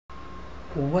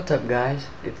What's up guys,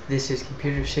 this is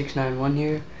Computer 691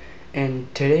 here,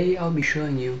 and today I'll be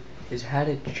showing you is how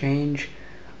to change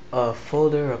a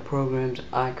folder of programs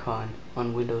icon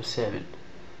on Windows 7.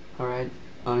 Alright,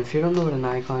 if you don't know what an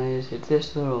icon is, it's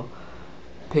this little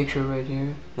picture right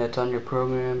here that's on your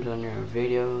programs, on your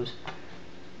videos,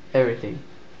 everything.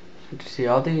 See,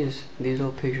 all these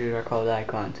little pictures are called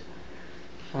icons.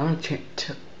 I'm going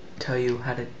to tell you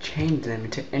how to change them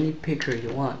into any picture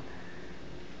you want.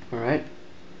 Alright?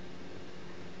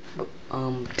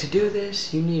 To do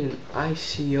this, you need an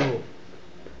ICO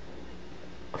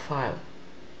file,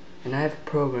 and I have a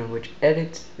program which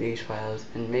edits these files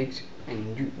and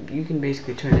you can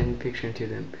basically turn any picture into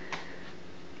them.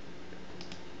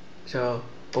 So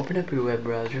open up your web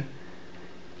browser,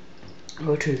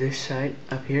 go to this site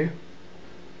up here.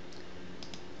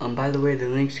 By the way, the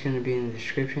link's going to be in the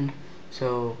description,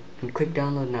 and click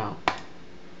download now.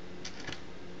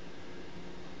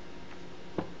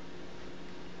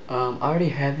 I already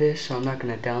have this, so I'm not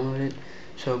going to download it.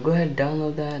 So go ahead and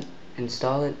download that,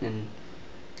 install it, and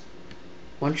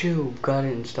once you got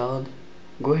it installed,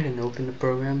 go ahead and open the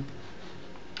program.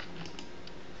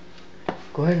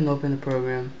 Go ahead and open the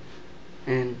program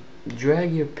and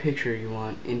drag your picture you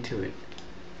want into it.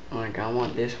 Like I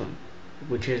want this one,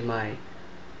 which is my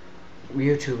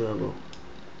YouTube logo.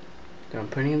 So I'm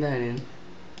putting that in,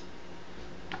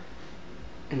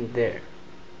 and there.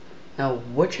 Now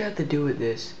what you have to do with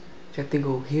this, you have to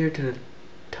go here to the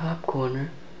top corner,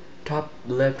 top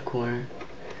left corner,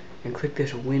 and click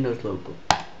this Windows logo.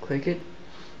 Click it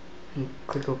and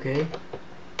click OK.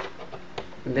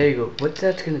 And there you go. What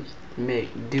that's gonna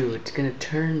do, it's gonna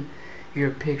turn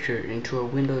your picture into a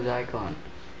Windows icon.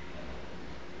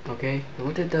 Okay? And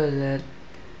what it does is that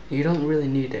you don't really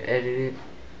need to edit it.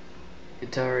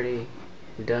 It's already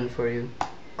done for you.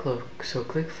 So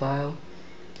click File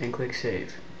and click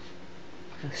Save.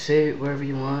 Now save it wherever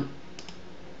you want.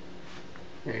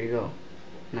 There you go.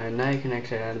 Now you can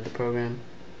exit out of the program.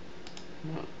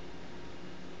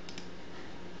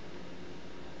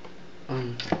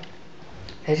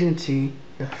 As you can see,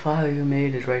 the file you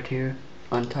made is right here,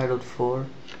 Untitled 4.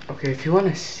 Okay, if you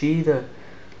want to see the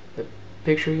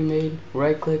picture you made,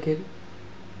 right click it,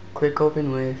 click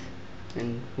Open With,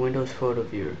 and Windows Photo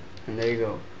Viewer, and there you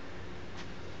go.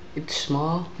 It's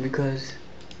small because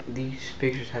these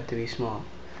pictures have to be small.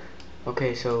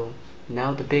 Okay, so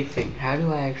now the big thing, how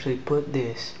do I actually put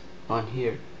this on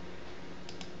here?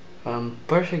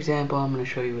 First example, I'm going to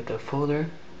show you with a folder,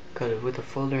 because with a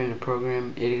folder in a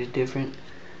program it is different.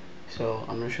 So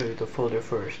I'm going to show you the folder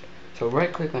first. So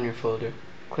right click on your folder,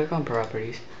 click on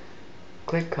Properties,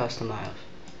 click Customize.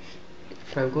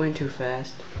 If I'm going too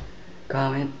fast,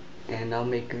 comment and I'll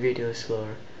make videos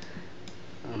slower.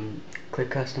 Click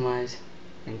Customize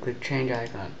and click Change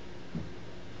Icon.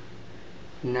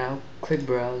 Now click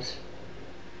Browse,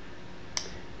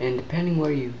 and depending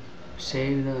where you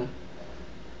save the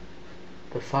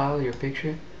file, your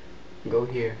picture, go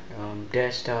here,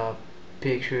 desktop,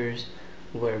 pictures,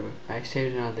 whatever. I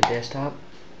saved it on the desktop,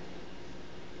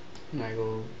 and I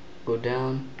go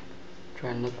down,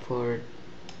 try and look for it,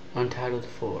 Untitled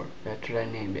 4. That's what I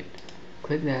named it.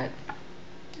 Click that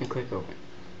and click Open.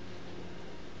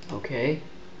 Okay,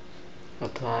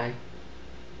 apply,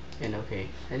 and okay.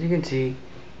 As you can see,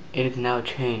 it is now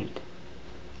changed.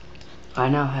 I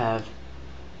now have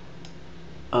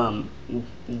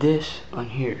this on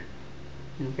here.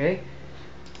 Okay,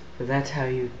 so that's how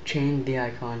you change the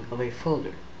icon of a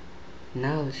folder.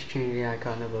 Now let's change the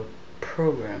icon of a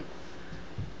program.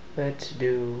 Let's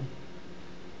do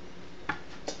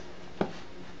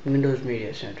Windows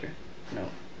Media Center. No,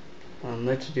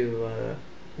 let's do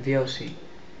VLC.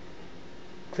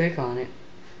 Click on it,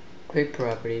 click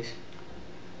Properties.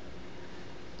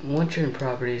 Once you're in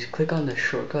Properties, click on the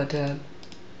Shortcut tab,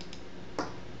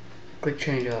 click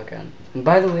Change Icon. And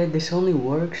by the way, this only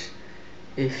works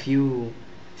if you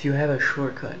have a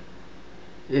shortcut.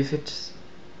 If it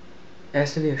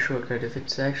has to be a shortcut. If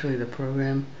it's actually the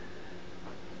program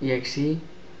exe,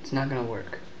 it's not gonna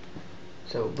work.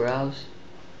 So browse.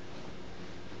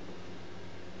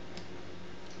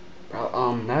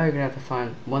 Now you're gonna have to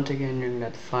find, once again, you're gonna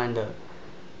have to find the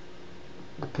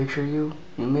picture you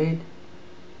made.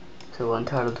 So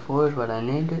Untitled 4 is what I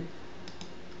named it.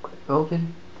 Click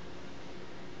Open.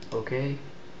 Okay.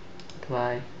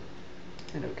 Apply.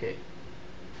 And okay.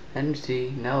 And you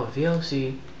see, now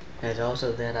VLC has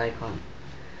also that icon.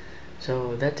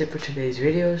 So that's it for today's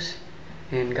videos.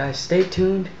 And guys, stay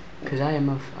tuned, because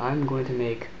I'm going to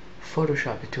make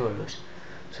Photoshop tutorials,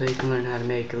 so you can learn how to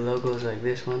make logos like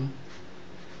this one,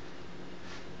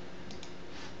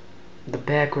 the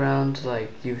backgrounds like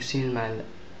you've seen in my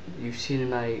you've seen in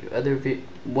my other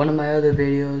one of my other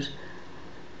videos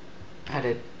how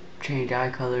to change eye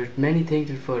colors, many things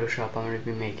in Photoshop I'm going to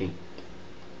be making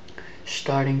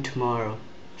starting tomorrow,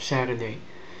 Saturday.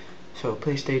 So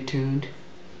please stay tuned,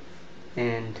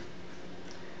 and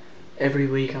every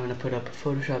week I'm going to put up a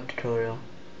Photoshop tutorial,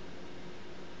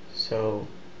 so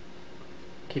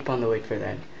keep on the wait for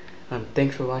that.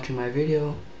 Thanks for watching my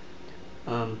video.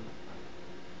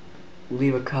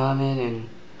 Leave a comment, and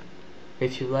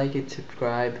if you like it,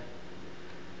 subscribe.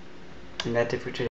 And that's it for today.